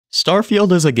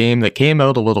Starfield is a game that came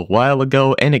out a little while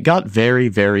ago and it got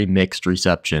very mixed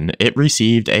reception. It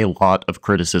received a lot of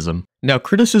criticism. Now,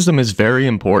 criticism is very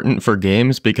important for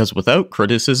games because without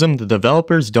criticism, the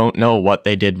developers don't know what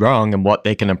they did wrong and what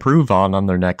they can improve on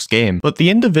their next game. But the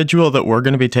individual that we're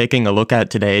going to be taking a look at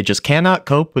today just cannot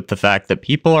cope with the fact that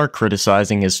people are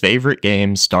criticizing his favorite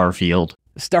game, Starfield.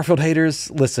 Starfield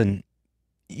haters, listen.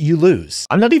 You lose.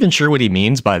 I'm not even sure what he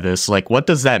means by this. Like, what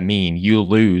does that mean? You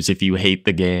lose if you hate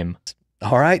the game.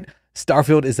 All right.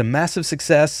 Starfield is a massive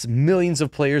success. Millions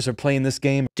of players are playing this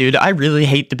game. Dude, I really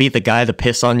hate to be the guy to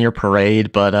piss on your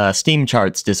parade, but Steam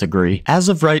charts disagree. As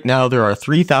of right now, there are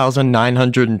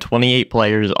 3,928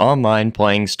 players online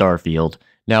playing Starfield.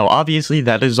 Now, obviously,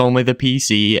 that is only the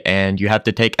PC, and you have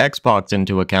to take Xbox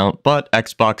into account, but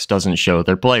Xbox doesn't show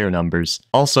their player numbers.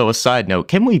 Also, a side note,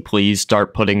 can we please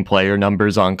start putting player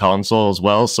numbers on console as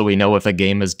well so we know if a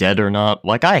game is dead or not?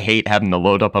 Like, I hate having to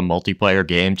load up a multiplayer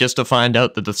game just to find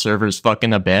out that the server's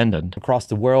fucking abandoned. Across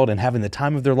the world and having the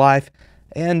time of their life,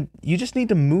 and you just need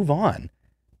to move on.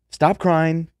 Stop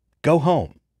crying, go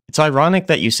home. It's ironic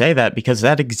that you say that because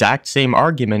that exact same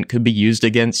argument could be used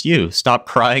against you. Stop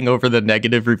crying over the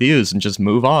negative reviews and just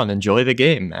move on. Enjoy the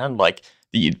game, man. Like,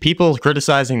 the people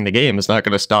criticizing the game is not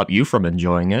going to stop you from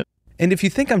enjoying it. And if you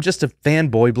think I'm just a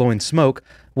fanboy blowing smoke,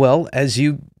 well, as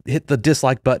you hit the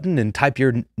dislike button and type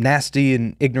your nasty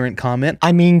and ignorant comment.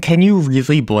 I mean, can you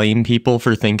really blame people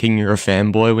for thinking you're a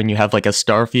fanboy when you have like a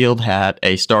Starfield hat,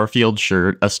 a Starfield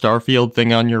shirt, a Starfield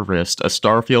thing on your wrist, a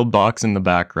Starfield box in the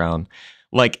background?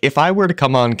 Like, if I were to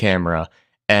come on camera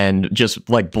and just,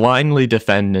 like, blindly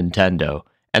defend Nintendo,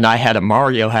 and I had a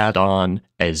Mario hat on,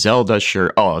 a Zelda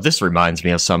shirt— oh, this reminds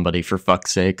me of somebody, for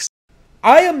fuck's sakes.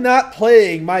 I am not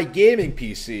playing my gaming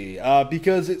PC,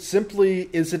 because it simply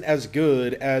isn't as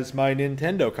good as my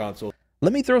Nintendo console.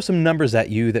 Let me throw some numbers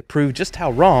at you that prove just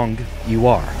how wrong you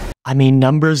are. I mean,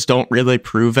 numbers don't really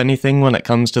prove anything when it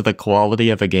comes to the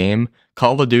quality of a game.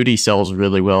 Call of Duty sells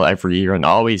really well every year and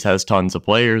always has tons of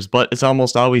players, but it's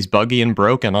almost always buggy and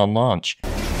broken on launch.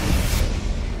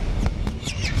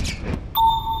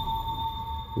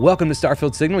 Welcome to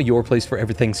Starfield Signal, your place for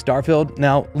everything Starfield.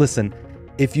 Now, listen,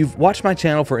 if you've watched my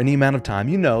channel for any amount of time,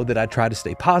 you know that I try to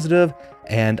stay positive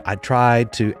and I try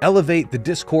to elevate the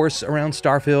discourse around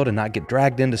Starfield and not get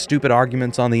dragged into stupid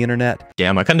arguments on the internet.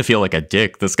 Damn, I kind of feel like a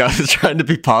dick. This guy was trying to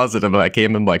be positive and I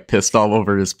came and like pissed all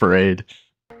over his parade.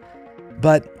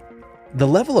 But the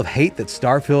level of hate that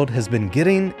Starfield has been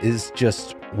getting is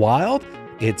just wild.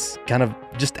 It's kind of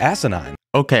just asinine.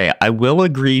 Okay, I will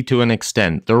agree to an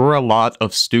extent. There were a lot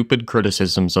of stupid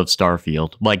criticisms of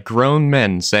Starfield, like grown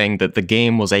men saying that the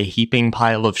game was a heaping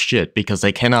pile of shit because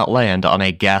they cannot land on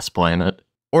a gas planet.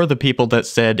 Or the people that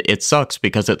said it sucks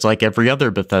because it's like every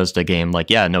other Bethesda game, like,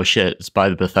 yeah, no shit, it's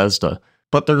by Bethesda.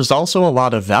 But there's also a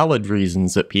lot of valid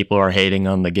reasons that people are hating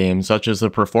on the game, such as the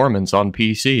performance on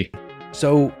PC.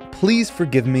 So please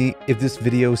forgive me if this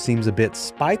video seems a bit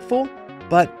spiteful,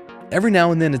 but every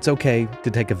now and then it's okay to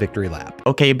take a victory lap.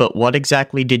 Okay, but what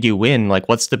exactly did you win? Like,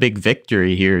 what's the big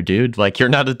victory here, dude? Like, you're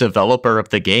not a developer of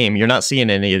the game. You're not seeing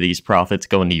any of these profits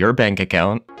go into your bank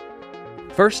account.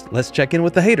 First, let's check in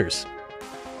with the haters.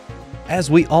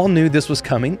 As we all knew this was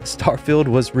coming, Starfield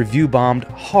was review bombed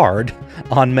hard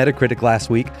on Metacritic last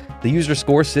week. The user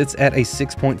score sits at a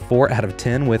 6.4 out of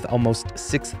 10 with almost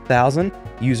 6,000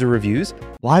 user reviews.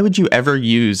 Why would you ever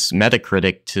use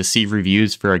Metacritic to see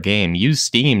reviews for a game? Use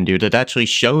Steam, dude. It actually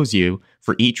shows you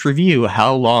for each review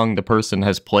how long the person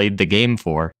has played the game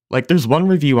for. Like, there's one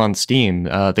review on Steam,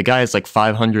 the guy has like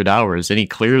 500 hours, and he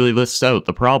clearly lists out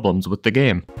the problems with the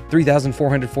game.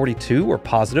 3,442 were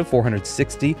positive,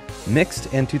 460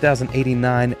 mixed, and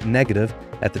 2,089 negative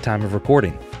at the time of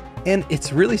recording. And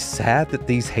it's really sad that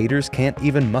these haters can't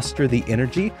even muster the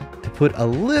energy to put a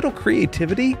little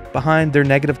creativity behind their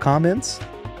negative comments.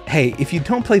 Hey, if you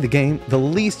don't play the game, the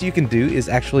least you can do is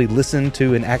actually listen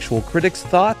to an actual critic's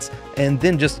thoughts and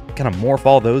then just kind of morph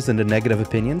all those into negative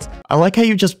opinions. I like how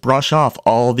you just brush off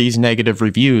all these negative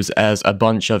reviews as a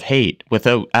bunch of hate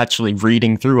without actually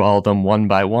reading through all of them one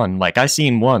by one. Like, I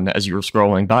seen one as you were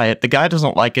scrolling by it. The guy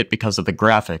doesn't like it because of the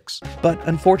graphics. But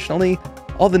unfortunately,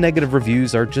 all the negative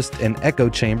reviews are just an echo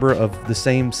chamber of the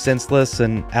same senseless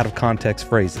and out of context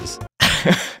phrases.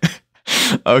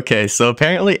 Okay, so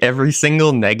apparently every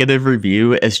single negative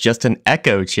review is just an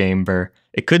echo chamber.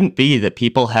 It couldn't be that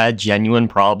people had genuine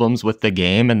problems with the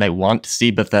game and they want to see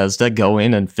Bethesda go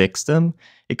in and fix them.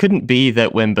 It couldn't be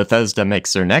that when Bethesda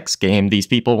makes their next game, these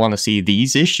people want to see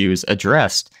these issues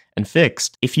addressed and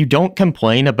fixed. If you don't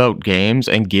complain about games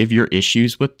and give your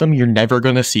issues with them, you're never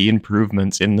going to see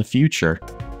improvements in the future.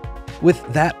 With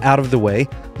that out of the way,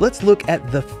 let's look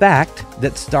at the fact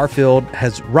that Starfield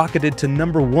has rocketed to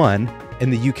 #1 in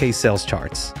the UK sales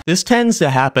charts. This tends to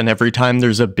happen every time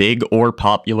there's a big or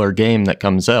popular game that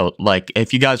comes out. Like,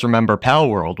 if you guys remember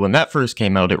Palworld, when that first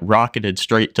came out, it rocketed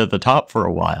straight to the top for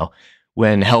a while.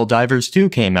 When Helldivers 2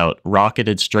 came out,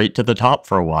 rocketed straight to the top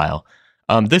for a while.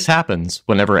 This happens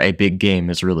whenever a big game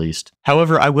is released.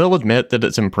 However, I will admit that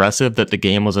it's impressive that the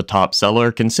game was a top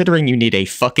seller, considering you need a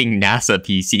fucking NASA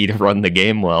PC to run the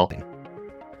game well.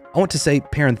 I want to say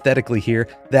parenthetically here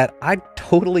that I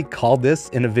totally called this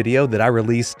in a video that I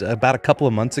released about a couple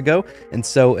of months ago, and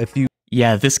so if you...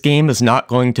 Yeah, this game is not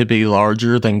going to be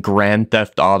larger than Grand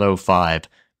Theft Auto 5.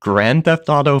 Grand Theft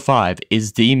Auto 5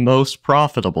 is the most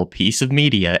profitable piece of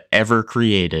media ever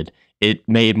created. It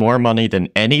made more money than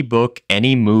any book,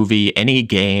 any movie, any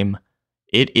game.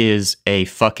 It is a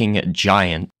fucking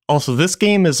giant. Also, this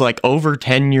game is like over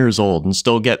 10 years old and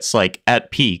still gets, like,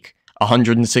 at peak,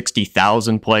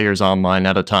 160,000 players online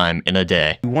at a time in a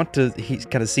day. You want to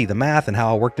kind of see the math and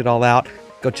how I worked it all out,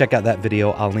 go check out that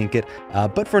video, I'll link it.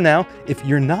 But for now, if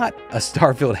you're not a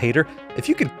Starfield hater, if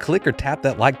you could click or tap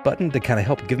that like button to kind of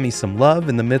help give me some love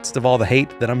in the midst of all the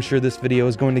hate that I'm sure this video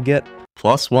is going to get.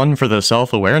 +1 for the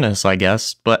self-awareness, I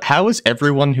guess. But how is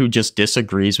everyone who just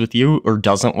disagrees with you or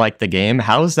doesn't like the game,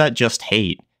 how is that just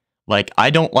hate? Like, I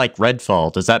don't like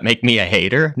Redfall. Does that make me a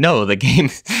hater? No, the game...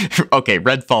 Okay,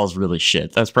 Redfall's really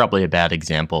shit. That's probably a bad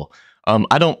example.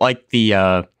 I don't like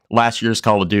the last year's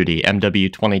Call of Duty,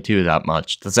 MW22, that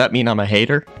much. Does that mean I'm a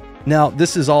hater? Now,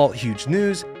 this is all huge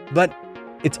news, but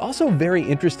it's also very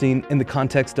interesting in the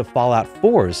context of Fallout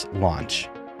 4's launch.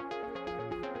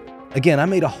 Again, I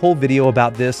made a whole video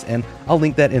about this, and I'll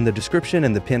link that in the description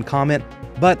and the pinned comment,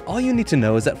 but all you need to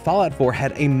know is that Fallout 4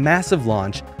 had a massive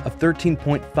launch of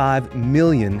 13.5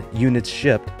 million units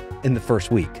shipped in the first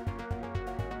week.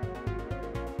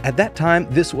 At that time,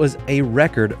 this was a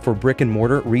record for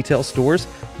brick-and-mortar retail stores,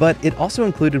 but it also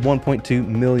included 1.2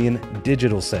 million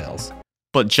digital sales.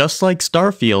 But just like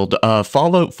Starfield,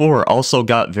 Fallout 4 also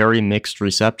got very mixed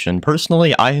reception.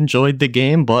 Personally, I enjoyed the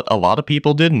game, but a lot of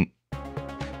people didn't.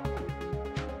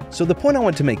 So the point I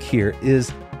want to make here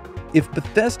is, if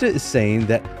Bethesda is saying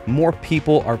that more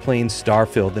people are playing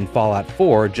Starfield than Fallout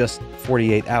 4 just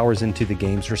 48 hours into the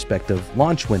game's respective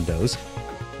launch windows,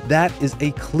 that is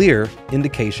a clear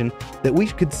indication that we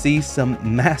could see some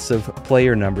massive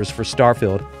player numbers for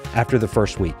Starfield after the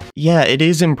first week. Yeah, it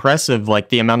is impressive, like,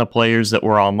 the amount of players that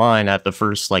were online at the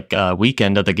first,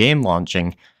 weekend of the game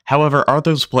launching. However, are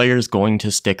those players going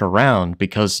to stick around?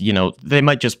 Because, you know, they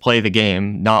might just play the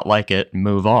game, not like it, and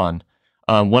move on.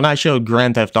 When I showed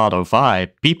Grand Theft Auto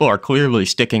 5, people are clearly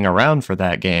sticking around for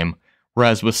that game.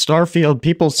 Whereas with Starfield,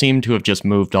 people seem to have just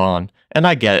moved on. And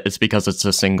I get it's because it's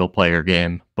a single-player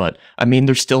game, but, I mean,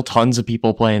 there's still tons of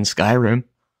people playing Skyrim.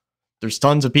 There's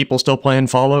tons of people still playing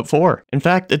Fallout 4. In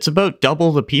fact, it's about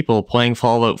double the people playing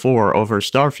Fallout 4 over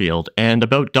Starfield, and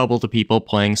about double the people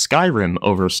playing Skyrim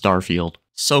over Starfield.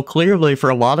 So clearly, for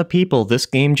a lot of people, this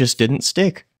game just didn't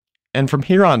stick. And from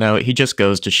here on out, he just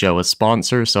goes to show a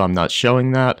sponsor, so I'm not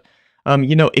showing that.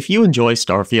 You know, if you enjoy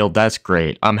Starfield, that's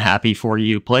great. I'm happy for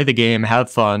you. Play the game,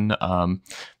 have fun.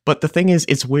 But the thing is,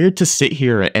 it's weird to sit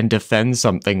here and defend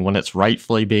something when it's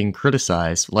rightfully being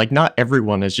criticized. Like, not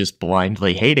everyone is just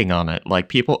blindly hating on it. Like,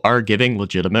 people are giving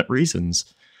legitimate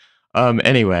reasons.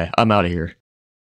 Anyway, I'm out of here.